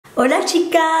Hola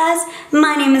chicas,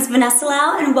 my name is Vanessa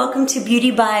Lau and welcome to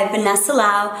Beauty by Vanessa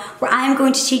Lau, where I am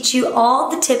going to teach you all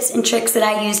the tips and tricks that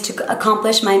I use to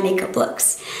accomplish my makeup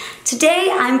looks. Today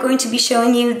I'm going to be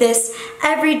showing you this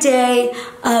everyday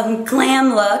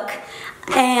glam look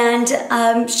and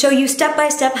show you step by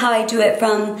step how I do it,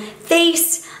 from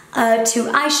face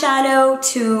to eyeshadow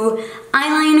to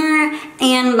eyeliner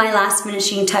and my last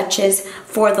finishing touches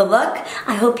for the look.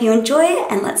 I hope you enjoy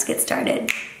it and let's get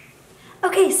started.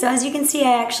 Okay, so as you can see,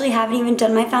 I actually haven't even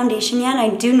done my foundation yet. I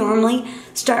do normally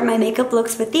start my makeup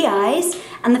looks with the eyes,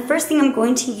 and the first thing I'm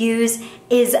going to use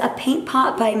is a paint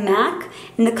pot by MAC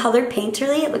in the color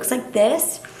Painterly. It looks like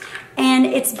this, and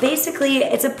it's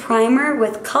a primer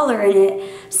with color in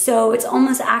it, so it's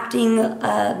almost acting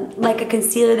like a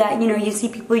concealer that, you know, you see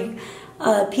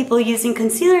people using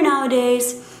concealer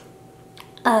nowadays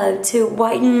to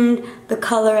whiten the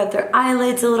color of their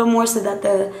eyelids a little more so that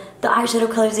the eyeshadow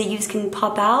colors they use can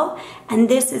pop out, and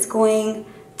this is going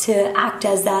to act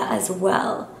as that as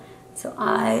well. So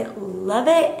I love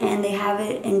it, and they have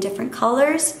it in different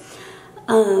colors.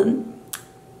 And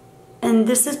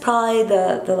this is probably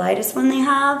the lightest one they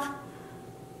have,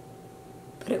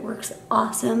 but it works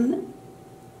awesome.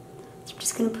 So I'm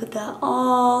just gonna put that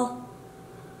all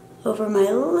over my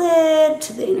lid,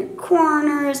 to the inner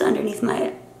corners, underneath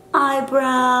my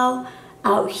eyebrow,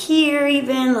 out here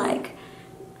even. Like,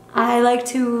 I like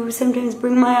to sometimes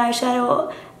bring my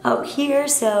eyeshadow out here,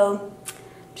 so I'm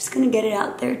just gonna get it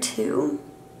out there too.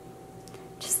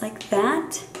 Just like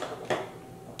that.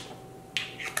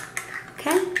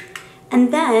 Okay,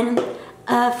 and then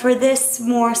for this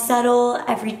more subtle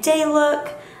everyday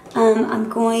look, I'm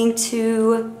going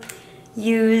to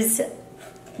use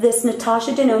this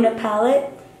Natasha Denona palette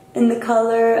in the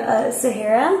color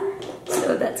Sahara.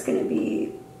 So that's gonna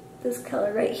be this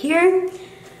color right here.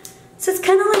 So it's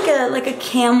kind of like a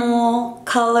camel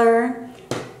color,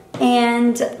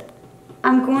 and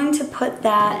I'm going to put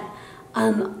that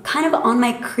kind of on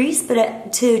my crease,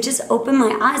 but to just open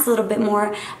my eyes a little bit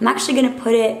more, I'm actually gonna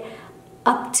put it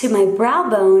up to my brow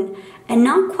bone, and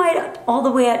not quite all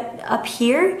the way up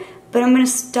here, but I'm gonna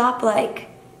stop like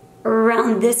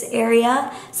around this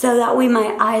area, so that way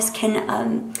my eyes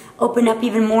can open up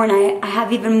even more, and I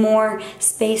have even more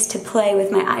space to play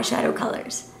with my eyeshadow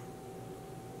colors.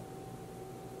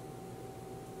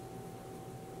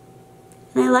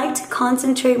 And I like to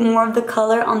concentrate more of the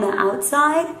color on the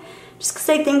outside, just because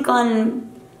I think on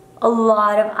a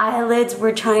lot of eyelids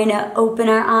we're trying to open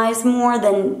our eyes more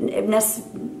than we're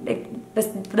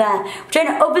trying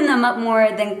to open them up more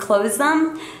than close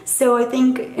them. So I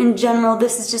think in general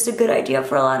this is just a good idea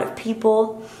for a lot of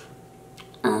people.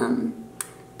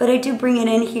 But I do bring it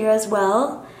in here as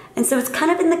well. And so it's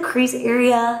kind of in the crease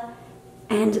area,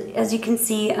 and as you can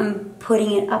see, I'm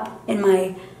putting it up in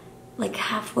my, like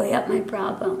halfway up my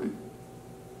brow bone.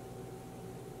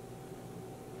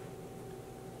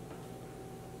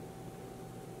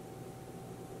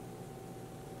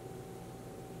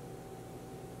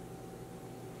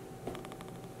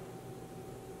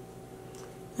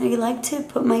 I like to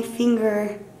put my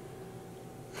finger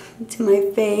to my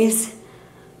face,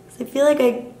 because I feel like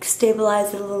I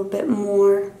stabilize it a little bit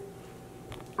more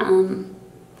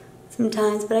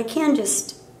sometimes, but I can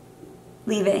just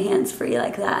leave it hands-free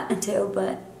like that too,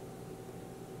 but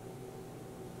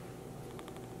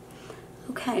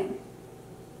okay.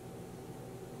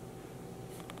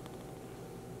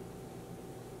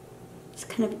 Just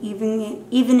kind of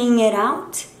evening it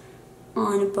out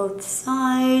on both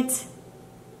sides.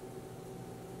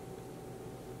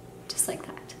 Just like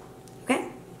that, okay?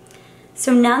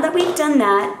 So now that we've done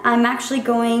that, I'm actually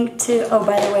going to, oh,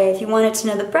 by the way, if you wanted to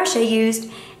know the brush I used,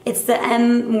 it's the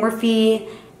Morphe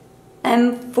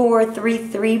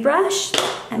M433 brush,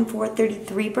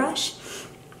 M433 brush.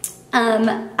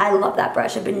 I love that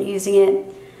brush. I've been using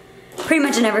it pretty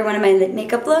much in every one of my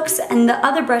makeup looks. And the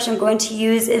other brush I'm going to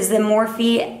use is the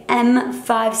Morphe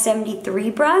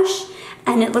M573 brush,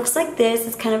 and it looks like this.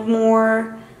 It's kind of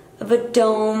more of a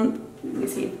dome. Let me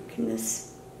see. Can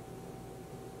this?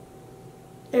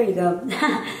 There you go.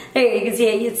 There you can see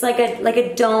it. It's like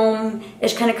a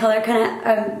dome-ish kind of color,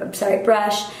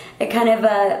 brush. It kind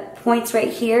of points right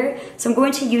here. So I'm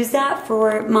going to use that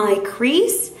for my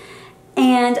crease,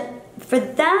 and for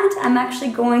that I'm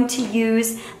actually going to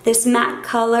use this matte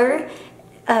color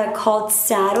called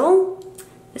Saddle.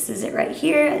 This is it right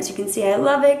here. As you can see, I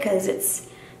love it because it's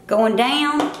going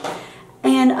down,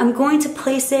 and I'm going to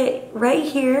place it right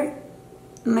here.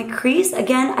 My crease,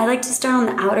 again, I like to start on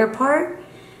the outer part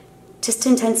just to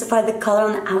intensify the color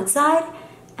on the outside,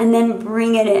 and then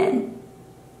bring it in.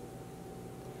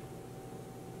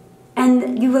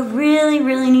 And you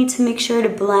really need to make sure to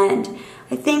blend.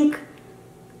 I think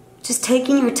just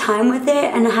taking your time with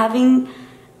it and having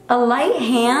a light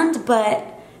hand, but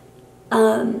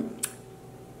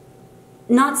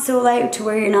not so light to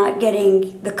where you're not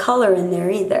getting the color in there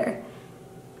either.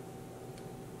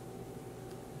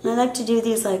 And I like to do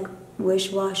these like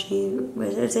wish-washy, what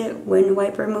is it, wind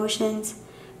wiper motions,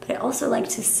 but I also like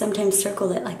to sometimes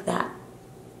circle it like that.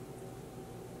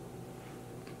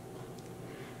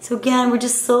 So again, we're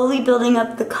just slowly building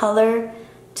up the color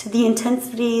to the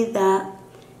intensity that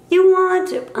you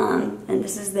want, and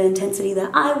this is the intensity that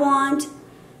I want.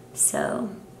 So,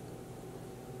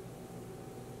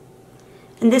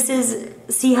 and this is,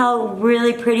 see how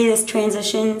really pretty this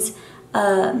transitions?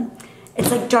 It's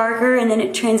like darker and then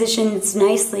it transitions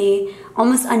nicely,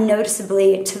 almost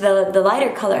unnoticeably, to the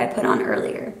lighter color I put on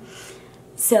earlier.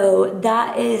 So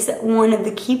that is one of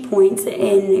the key points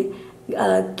in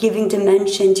giving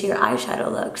dimension to your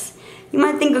eyeshadow looks. You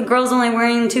might think a girl's only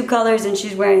wearing 2 colors and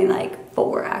she's wearing like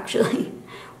 4 actually,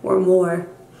 or more.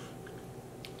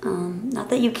 Not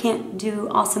that you can't do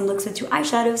awesome looks with 2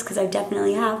 eyeshadows, because I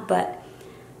definitely have, but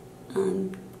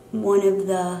one of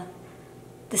the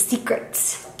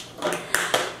secrets.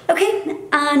 Okay,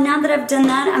 now that I've done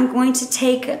that, I'm going to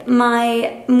take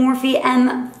my Morphe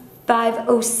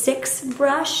M506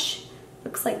 brush,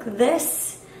 looks like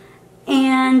this,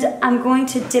 and I'm going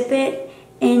to dip it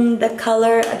in the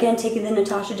color, again taking the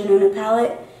Natasha Denona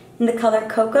palette, in the color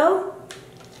Cocoa.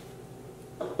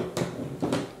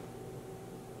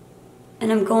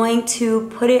 And I'm going to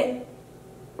put it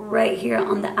right here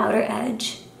on the outer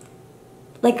edge,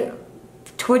 like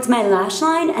towards my lash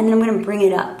line, and then I'm going to bring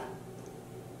it up.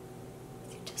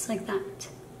 Just like that.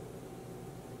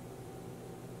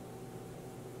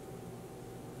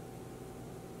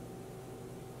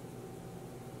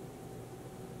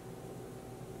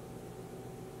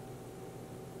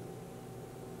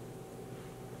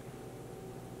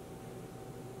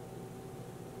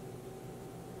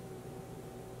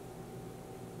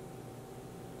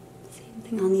 Same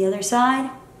thing on the other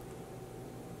side.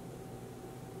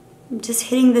 I'm just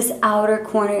hitting this outer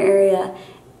corner area,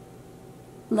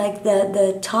 like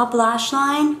the top lash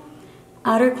line,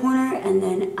 outer corner, and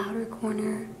then outer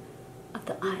corner of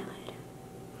the eyelid.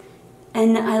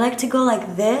 And I like to go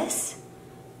like this.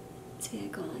 See, I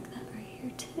go like that right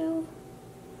here too.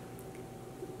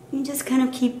 You just kind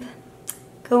of keep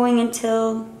going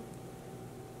until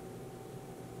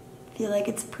you feel like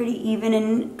it's pretty even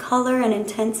in color and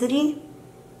intensity.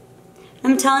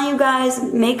 I'm telling you guys,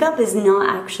 makeup is not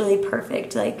actually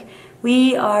perfect. Like,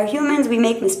 we are humans, we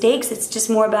make mistakes. It's just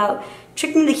more about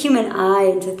tricking the human eye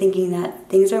into thinking that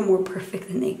things are more perfect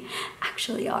than they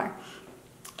actually are.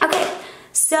 Okay,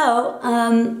 so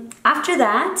after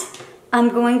that, I'm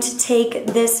going to take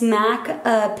this MAC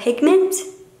pigment,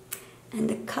 and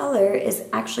the color is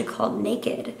actually called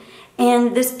Naked.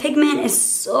 And this pigment is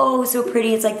so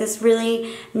pretty. It's like this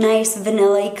really nice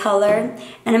vanilla color.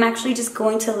 And I'm actually just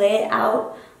going to lay it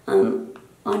out on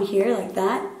here like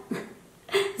that.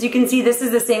 As you can see, this is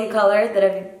the same color that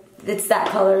it's that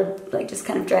color, like just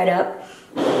kind of dried up.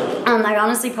 I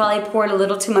honestly probably poured a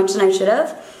little too much than I should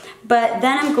have. But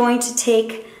then I'm going to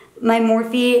take my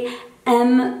Morphe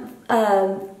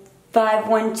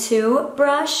M512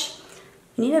 brush.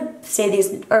 I need to say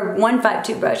these, or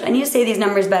 152 brush. I need to say these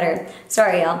numbers better.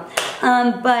 Sorry, y'all.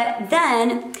 But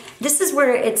then, this is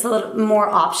where it's a little more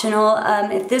optional.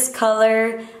 If this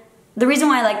color, the reason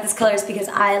why I like this color is because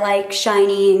I like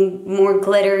shiny and more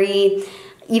glittery,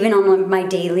 even on my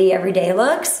daily, everyday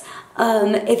looks.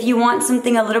 If you want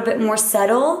something a little bit more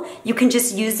subtle, you can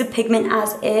just use the pigment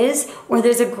as is, or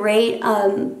there's a great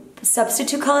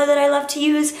substitute color that I love to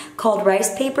use called Rice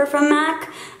Paper from MAC.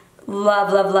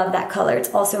 Love that color.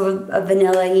 It's also a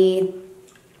vanilla-y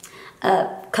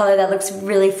color that looks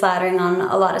really flattering on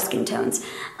a lot of skin tones.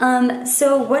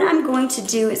 So what I'm going to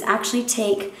do is actually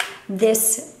take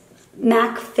this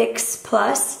MAC Fix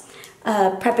Plus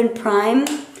Prep and Prime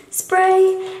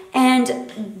spray, and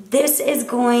this is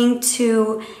going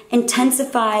to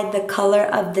intensify the color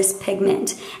of this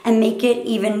pigment and make it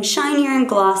even shinier and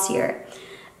glossier.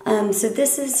 So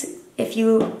this is, if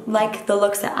you like the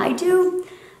looks that I do,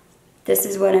 this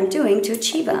is what I'm doing to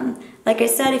achieve them. Like I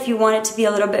said, if you want it to be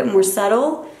a little bit more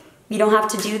subtle, you don't have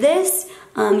to do this.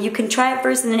 You can try it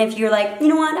first, and then if you're like, you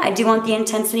know what, I do want the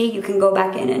intensity, you can go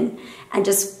back in and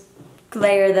just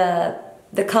layer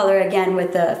the color again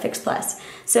with the Fix Plus.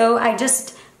 So I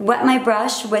just wet my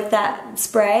brush with that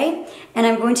spray, and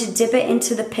I'm going to dip it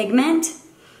into the pigment.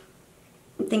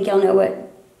 I think y'all know what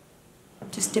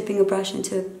just dipping a brush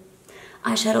into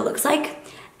eyeshadow looks like.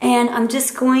 And I'm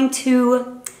just going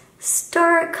to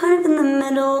start kind of in the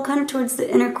middle, kind of towards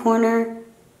the inner corner,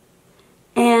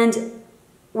 and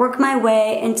work my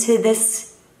way into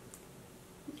this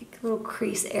like little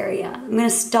crease area. I'm gonna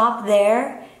stop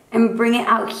there and bring it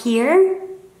out here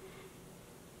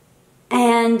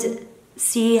and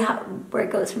see where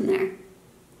it goes from there,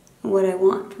 and what I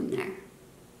want from there.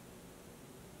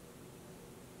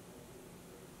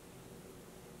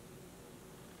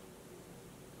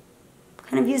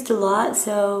 Kind of used a lot,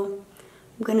 so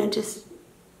I'm gonna just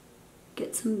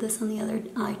get some of this on the other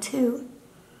eye too.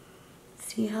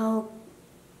 See how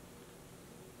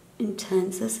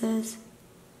intense this is?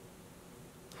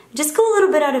 Just go a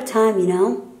little bit at a time, you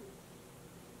know?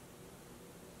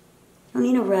 Don't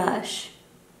need a rush.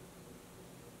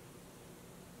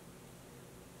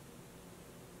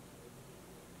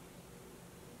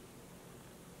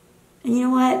 And you know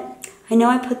what? I know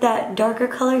I put that darker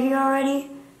color here already,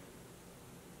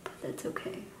 but that's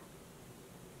okay.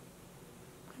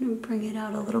 I'm gonna bring it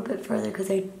out a little bit further because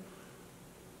I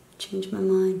changed my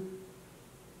mind.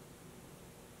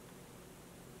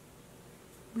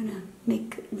 I'm gonna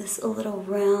make this a little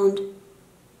round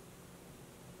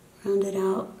it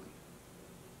out,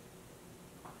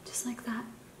 just like that.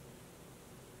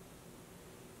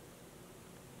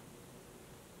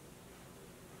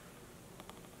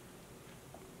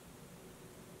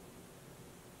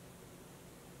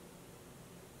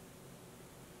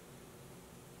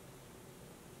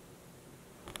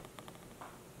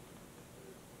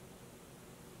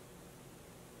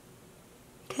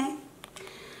 Okay.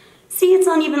 See, it's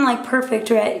not even like perfect,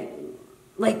 right?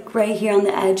 Like right here on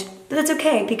the edge, but that's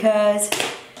okay because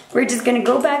we're just gonna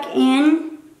go back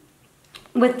in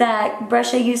with that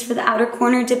brush I used for the outer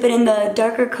corner, dip it in the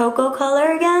darker cocoa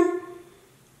color again,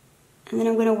 and then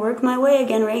I'm gonna work my way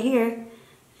again right here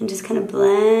and just kind of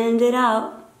blend it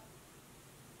out.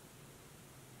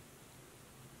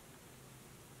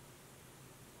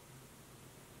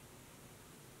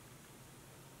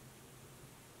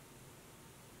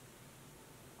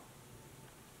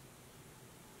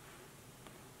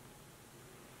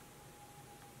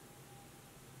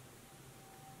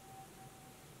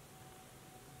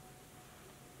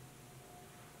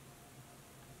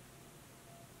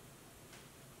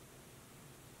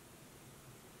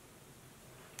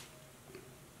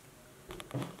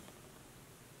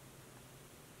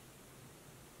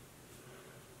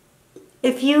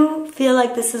 If you feel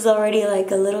like this is already like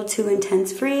a little too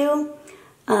intense for you,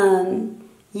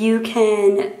 you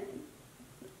can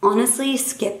honestly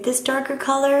skip this darker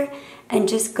color and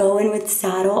just go in with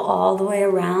saddle all the way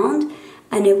around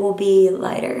and it will be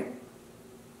lighter.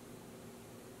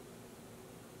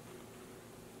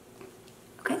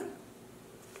 Okay.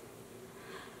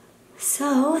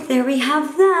 So there we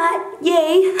have that,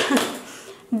 yay.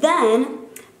 Then,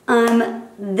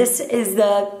 this is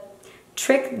the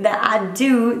trick that I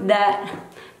do that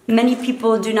many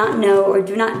people do not know or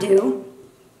do not do,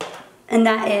 and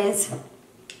that is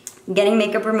getting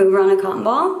makeup remover on a cotton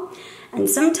ball. And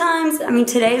sometimes, I mean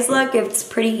today's look, it's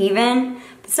pretty even,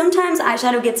 but sometimes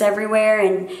eyeshadow gets everywhere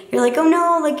and you're like, oh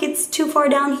no, like it's too far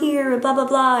down here, or blah blah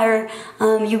blah, or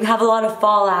you have a lot of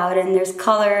fallout and there's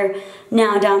color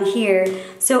now down here.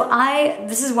 So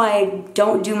this is why I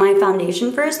don't do my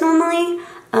foundation first normally.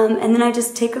 And then I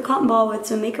just take a cotton ball with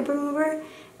some makeup remover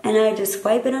and I just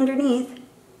wipe it underneath.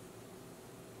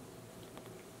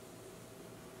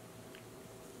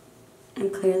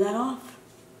 And clear that off.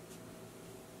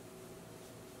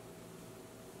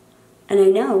 And I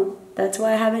know that's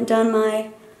why I haven't done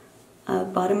my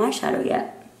bottom eyeshadow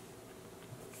yet.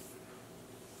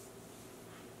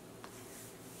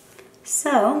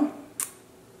 So,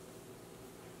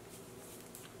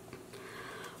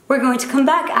 we're going to come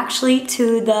back actually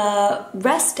to the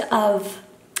rest of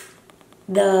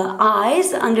the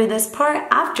eyes under this part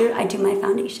after I do my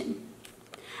foundation.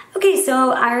 Okay,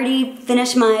 so I already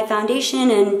finished my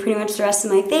foundation and pretty much the rest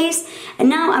of my face, and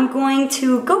now I'm going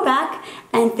to go back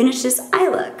and finish this eye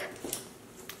look.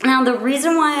 Now the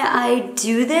reason why I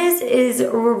do this is,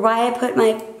 or why I put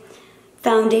my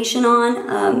foundation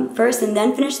on first and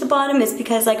then finish the bottom, is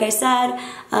because, like I said,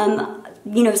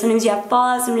 you know, sometimes you have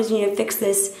fallout, sometimes you need to fix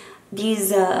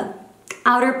these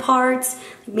outer parts,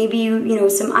 maybe you know,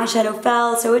 some eyeshadow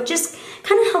fell, so it just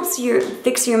kind of helps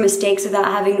fix your mistakes without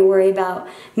having to worry about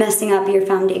messing up your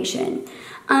foundation.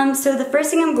 So the first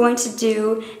thing I'm going to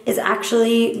do is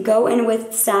actually go in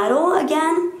with saddle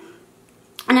again,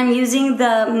 and I'm using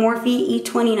the Morphe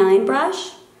E29 brush.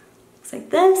 Looks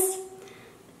like this,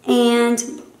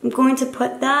 and I'm going to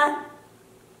put that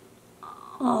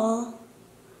all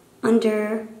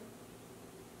under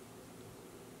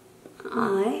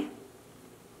eye.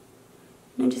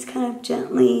 And I just kind of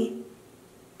gently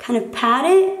kind of pat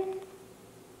it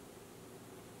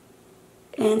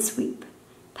and sweep.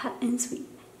 Pat and sweep,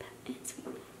 pat and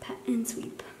sweep, pat and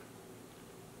sweep.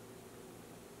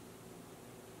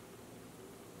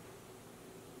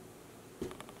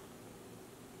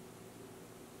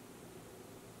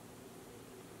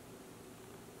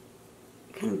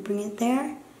 Kind of bring it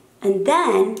there. And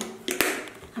then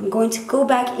I'm going to go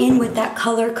back in with that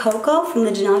color Cocoa from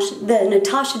the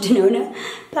Natasha Denona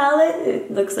palette.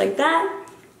 It looks like that.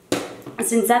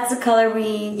 Since that's the color we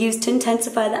use to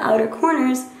intensify the outer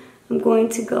corners, I'm going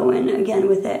to go in again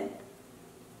with it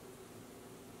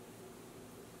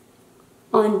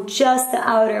on just the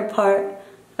outer part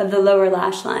of the lower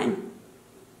lash line.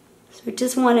 So I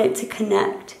just want it to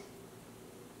connect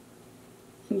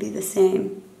and be the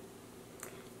same.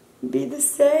 Be the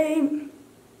same.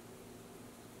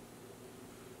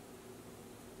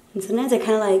 And sometimes I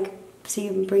kind of like, see,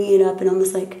 bringing it up and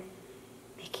almost like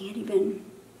making it even,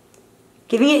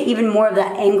 giving it even more of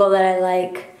that angle that I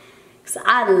like. Because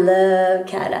I love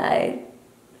cat eye,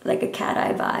 like a cat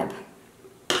eye vibe.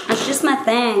 That's just my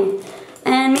thing.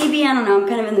 And maybe, I don't know, I'm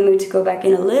kind of in the mood to go back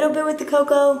in a little bit with the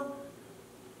Cocoa,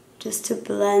 just to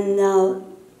blend out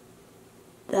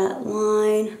that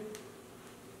line.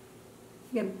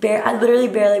 I literally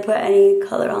barely put any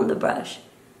color on the brush.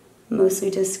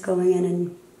 Mostly just going in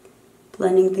and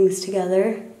blending things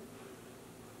together.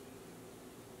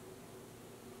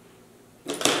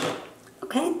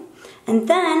 Okay, and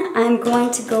then I'm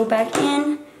going to go back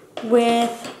in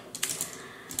with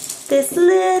this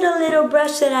little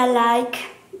brush that I like.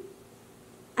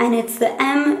 And it's the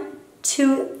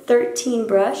M213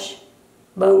 brush.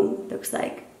 Boom, looks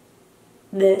like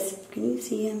this. Can you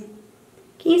see him?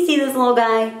 Can you see this little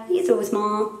guy? He's so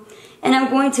small. And I'm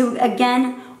going to,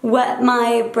 again, wet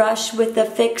my brush with the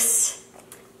Fix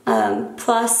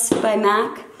Plus by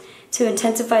MAC to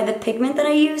intensify the pigment that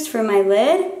I used for my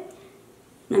lid.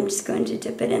 And I'm just going to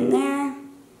dip it in there.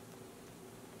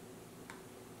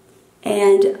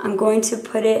 And I'm going to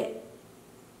put it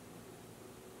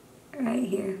right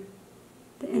here,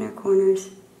 the inner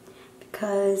corners,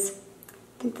 because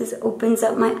I think this opens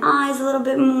up my eyes a little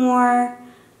bit more.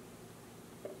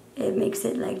 It makes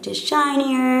it like just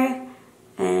shinier,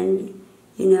 and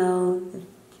you know, if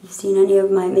you've seen any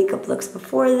of my makeup looks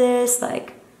before this,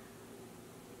 like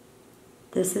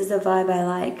this is the vibe I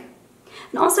like.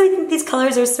 And also I think these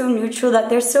colors are so neutral that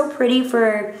they're so pretty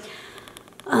for,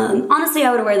 honestly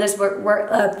I would wear this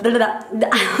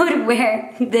I would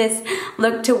wear this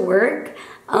look to work.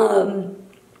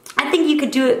 I think you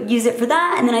could use it for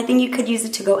that, and then I think you could use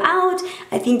it to go out.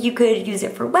 I think you could use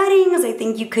it for weddings. I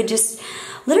think you could just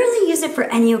literally use it for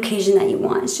any occasion that you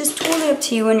want. It's just totally up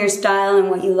to you and your style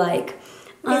and what you like.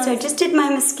 Okay, so I just did my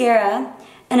mascara,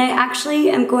 and I actually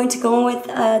am going to go in with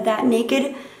that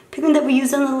Naked pigment that we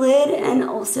used on the lid and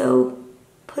also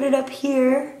put it up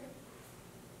here.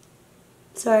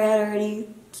 Sorry, I had already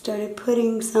started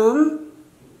putting some,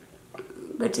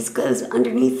 but just goes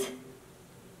underneath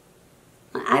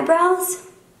my eyebrows.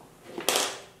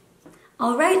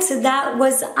 Alright, so that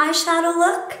was the eyeshadow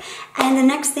look, and the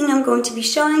next thing I'm going to be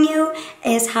showing you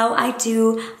is how I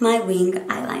do my wing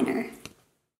eyeliner.